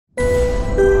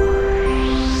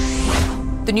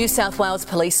The New South Wales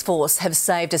Police Force have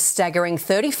saved a staggering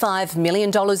 $35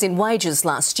 million in wages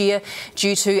last year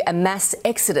due to a mass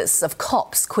exodus of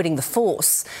cops quitting the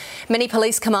force. Many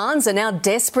police commands are now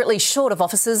desperately short of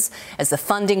officers as the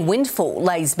funding windfall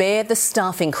lays bare the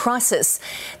staffing crisis.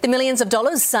 The millions of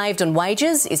dollars saved on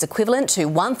wages is equivalent to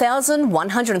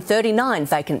 1,139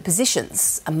 vacant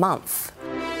positions a month.